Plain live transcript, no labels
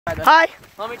Hi.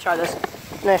 Let me try this.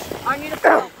 Nice. I need a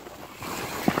phone.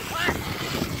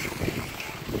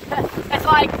 It's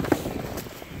like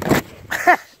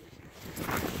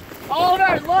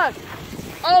Oliver, look!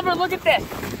 Oliver, look at this!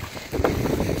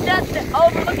 That's it.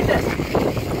 Oliver, look at this!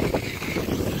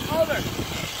 Oliver!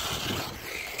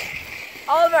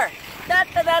 Oliver! Da.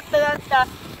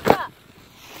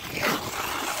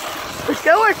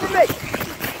 Get away from me!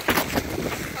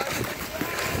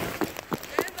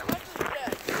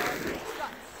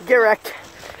 Get wrecked.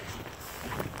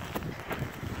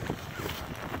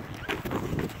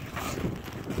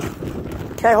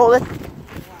 Can I hold it?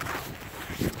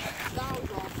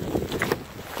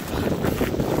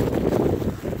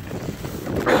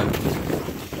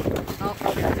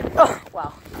 Oh,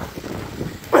 wow.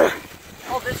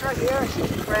 Oh, this right here is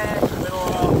fresh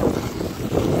little.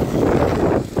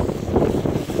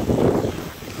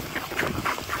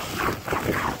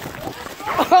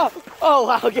 Oh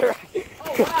wow, get wrecked.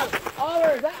 Oh, wow.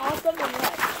 Oliver, is that awesome or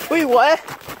what? Wait, what?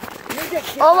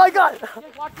 Oh my god!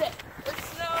 Just watch it. It's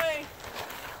snowing.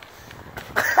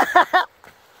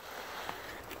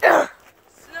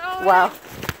 Snowing. Wow.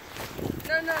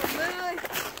 No, literally.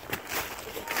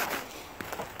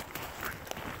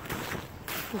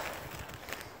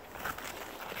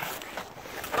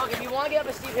 Look, if you want to get up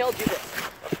a steep hill, do this.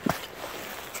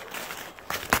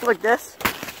 Like this?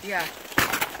 Yeah.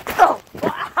 Oh!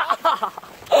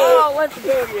 Oh, let's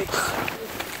go, dude.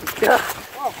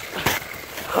 Oh.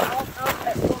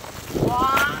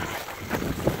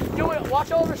 Do it.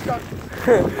 Watch Oliver struggle.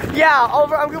 Yeah,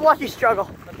 Oliver, I'm gonna watch you struggle.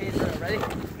 Okay, so ready?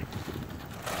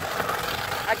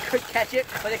 I could catch it,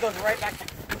 but it goes right back.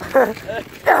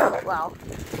 Wow.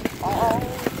 Oh.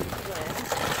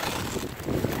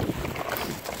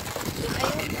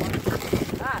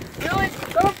 Really?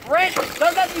 Don't Brent.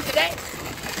 Don't that you today?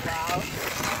 Wow.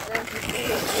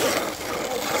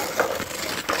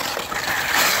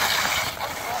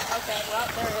 Okay, well,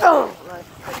 there it is. Oh,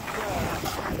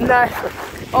 nice.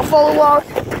 I'll follow along.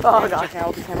 Oh god. Can I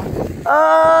hold the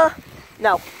camera?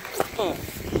 No.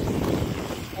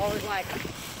 Always like.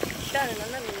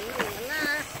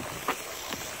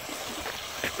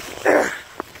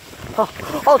 Oh,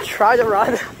 I'll try to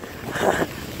run.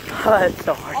 Oh, it's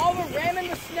so hard. Oliver, ram in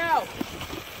the snow.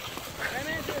 Ram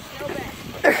into the snowbank.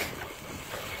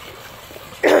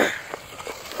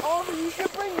 Oliver, you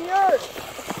should bring yours.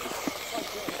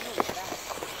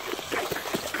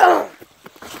 Oliver,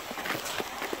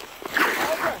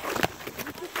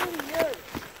 you should bring yours.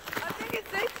 I think it's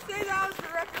safe to say that was the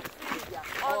record speed. Yeah.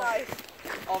 Oh, nice.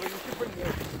 Oliver, you should bring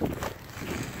yours.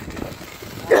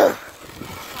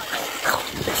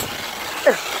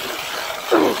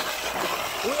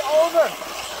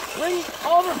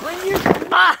 Oliver, bring you.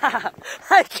 Ah,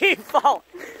 I keep falling.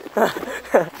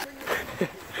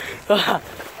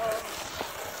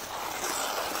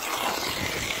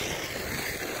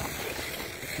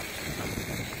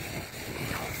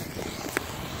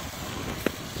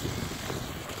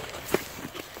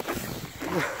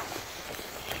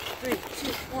 Three,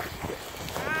 two, one.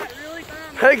 Really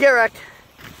dumb. Hey, get wrecked.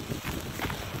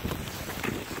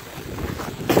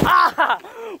 Ah,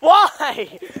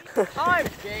 why? I'm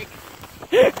Jake.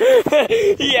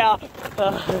 Yeah.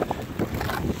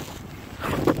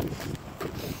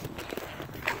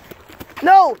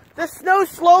 No, the snow's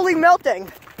slowly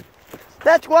melting.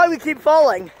 That's why we keep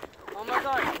falling. Oh my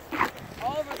god.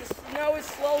 Oliver, the snow is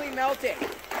slowly melting.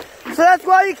 So that's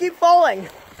why we keep falling.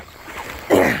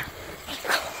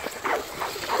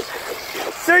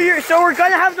 So we're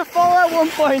gonna have to fall at one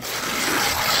point.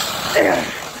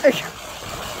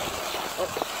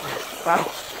 Wow.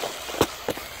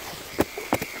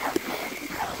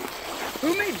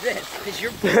 Who made this? Is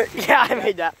your Yeah, I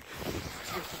made that.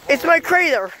 It's my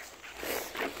crater.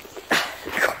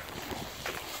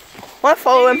 Wanna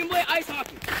follow You him? can play ice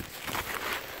hockey.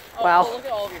 Oh, Wow. Oh, look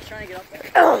at Oliver, he's trying to get up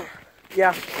there.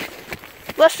 Yeah.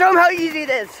 Let's show him how easy it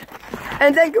is.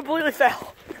 And then completely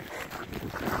fail.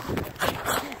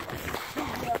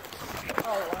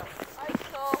 Oh, wow. Ice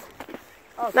cold.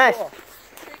 Oh, Nice. cool.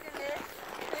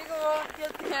 Take a look.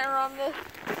 Get the camera on this.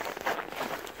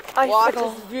 Watch Watch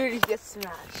this beauty get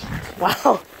smashed.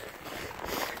 Wow.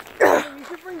 You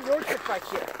should bring your trip bike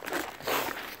here.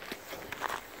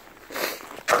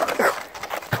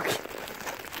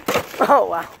 Oh,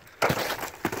 wow.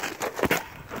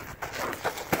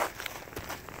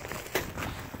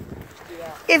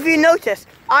 If you notice,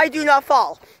 I do not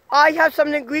fall. I have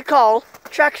something we call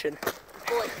traction.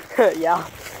 Yeah.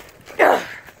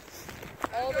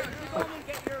 Oliver, you go and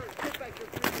get your trip bike here.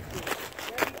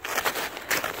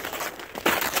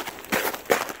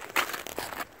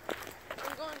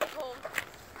 I'm going cold. I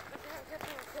can't get them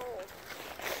cold.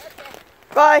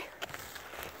 Bye.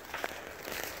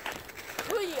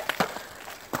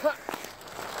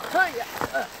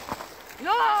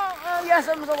 No! Yes,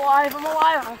 I'm alive. I'm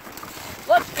alive.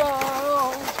 Let's go.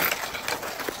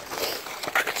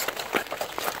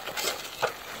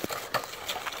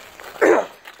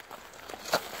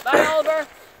 Bye, Oliver.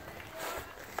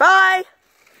 Bye.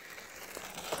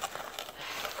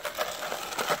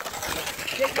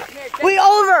 Wait,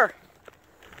 Oliver.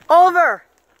 Oliver.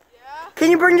 Yeah? Can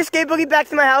you bring the skate boogie back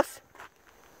to my house?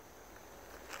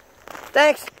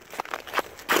 Thanks.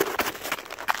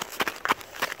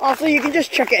 Also, you can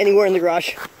just chuck it anywhere in the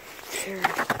garage.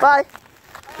 Bye.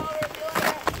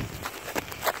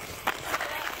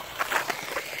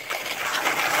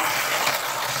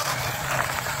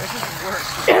 This is worse.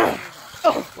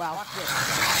 Oh, wow. Watch this.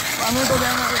 I'm gonna go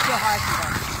down there with the high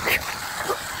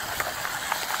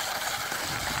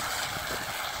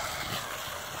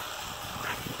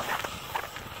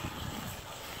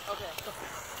Okay.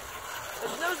 The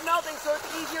snow's melting, so it's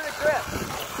easier to grip.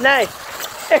 Nice.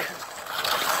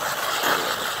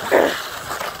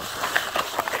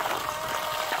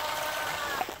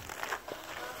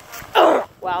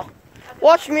 Wow.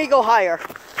 Watch me go higher.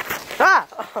 Ah!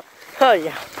 Oh,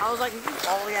 yeah. I was like, is this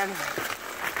all again?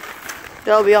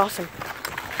 That'll be awesome.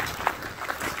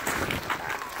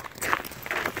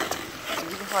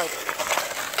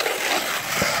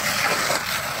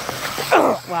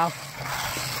 Wow.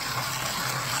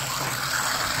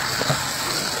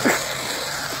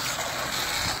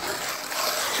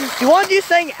 You want to do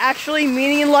something actually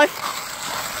meaning in life?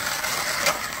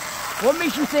 What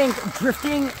makes you think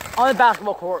drifting on a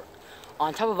basketball court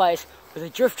on top of ice with a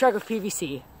drift track of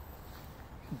PVC,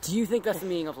 do you think that's the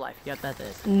meaning of life? Yeah, that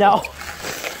is. No.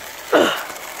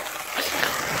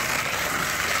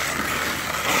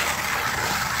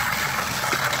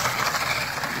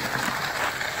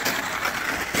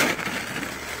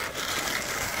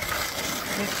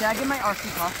 Should I get my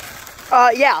RC car?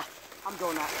 Yeah. I'm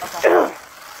going out. Okay.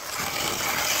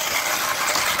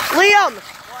 Liam!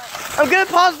 What? I'm gonna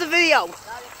pause the video.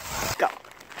 Go.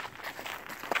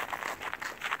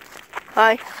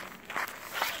 Hi.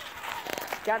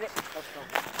 Got it. Let's go.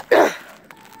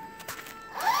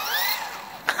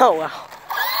 Oh, wow.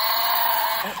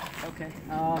 Okay.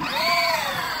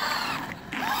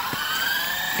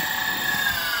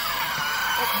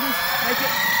 Make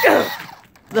it.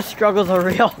 The struggles are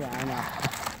real. Yeah, I know.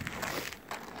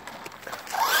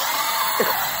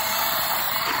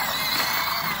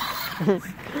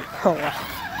 Oh, wow.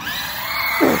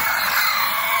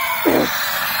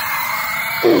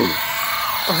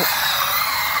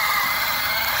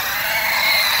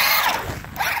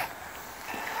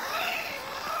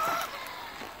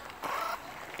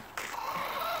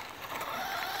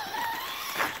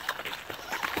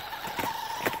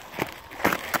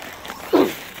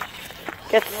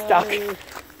 Get stuck. Why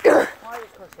is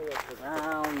Carson to the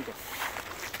ground?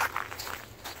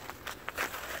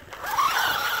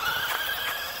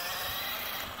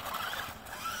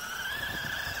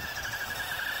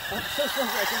 I'm so sorry,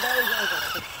 I can barely get it.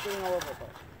 It's getting all over the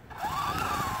place.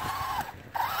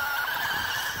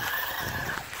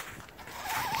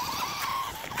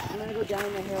 I'm gonna go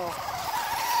down the hill.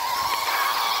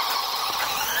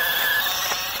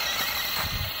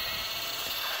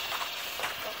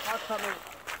 Car coming.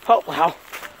 Oh, wow.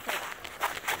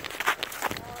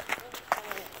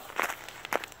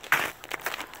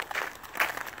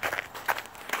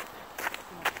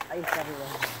 Ice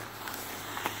everywhere.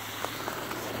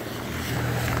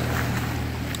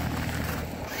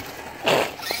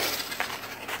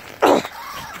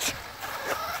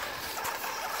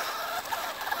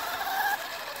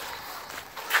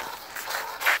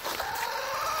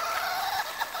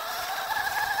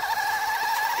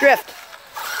 Drift.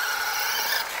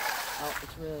 Oh,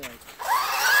 it's really like...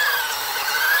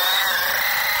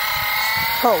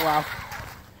 Oh, wow.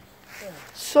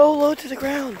 So low to the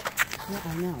ground. Yeah,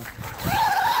 I know.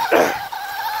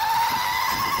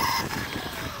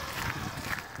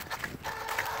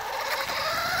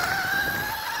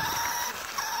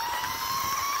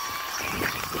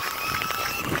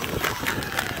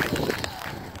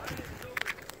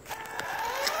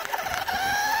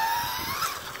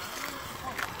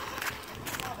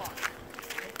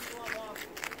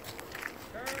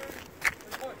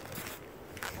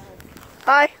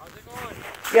 Hi. How's it going?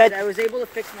 Good. I was able to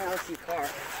fix my LC car.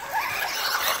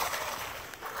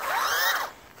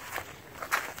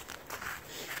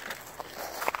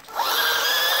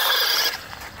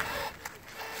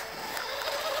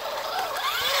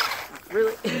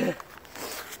 Really?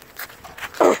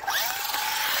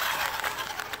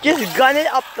 Just gun it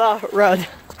up the road.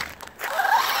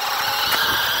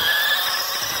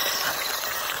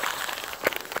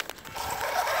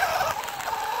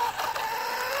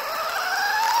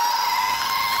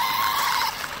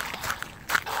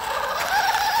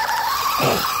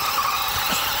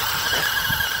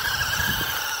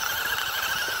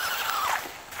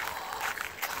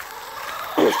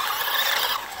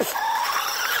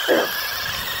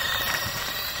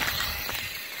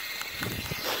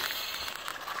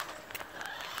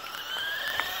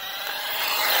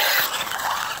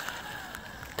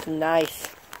 Nice.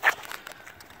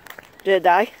 Did it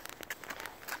die?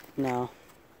 No.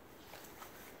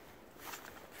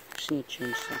 Just need to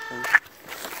change something.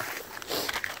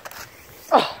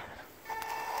 Oh.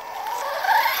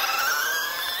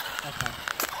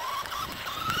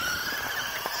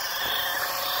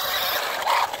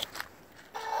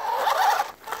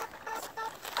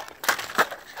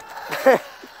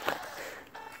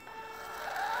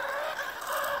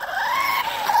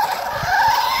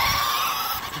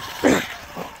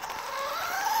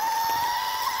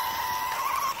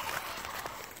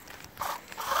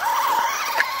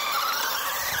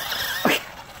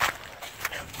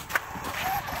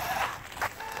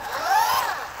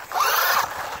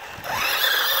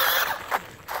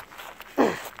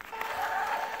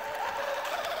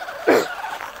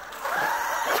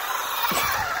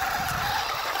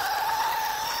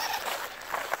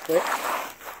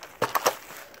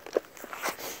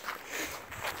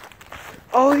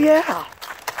 Oh yeah.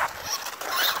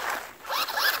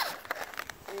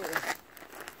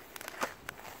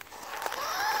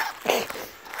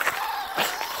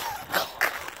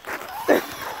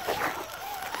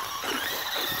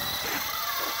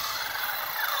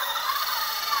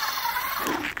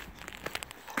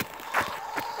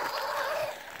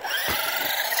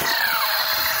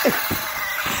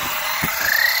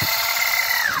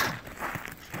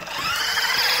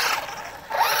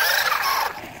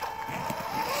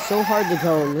 So hard to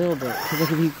go a little bit. Cause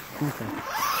like if you okay.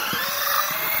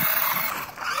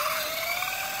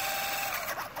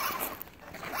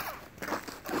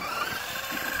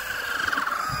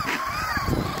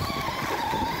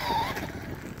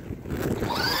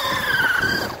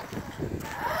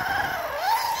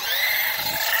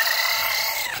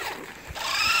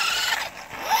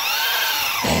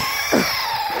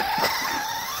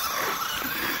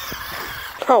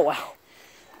 Oh wow.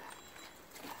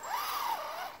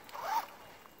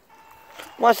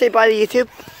 Want to say bye to YouTube?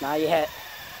 Not yet.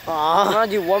 I'm Aw.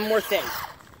 gonna do one more thing.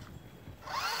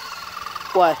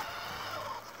 What?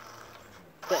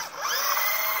 This.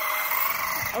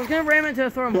 I was gonna ram into a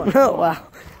thorn bush. Oh wow.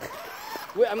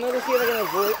 Wait, I'm gonna go see if I can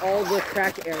avoid all the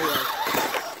cracked areas.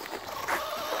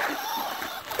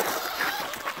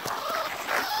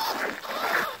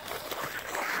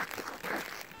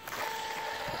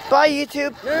 Bye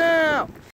YouTube. No.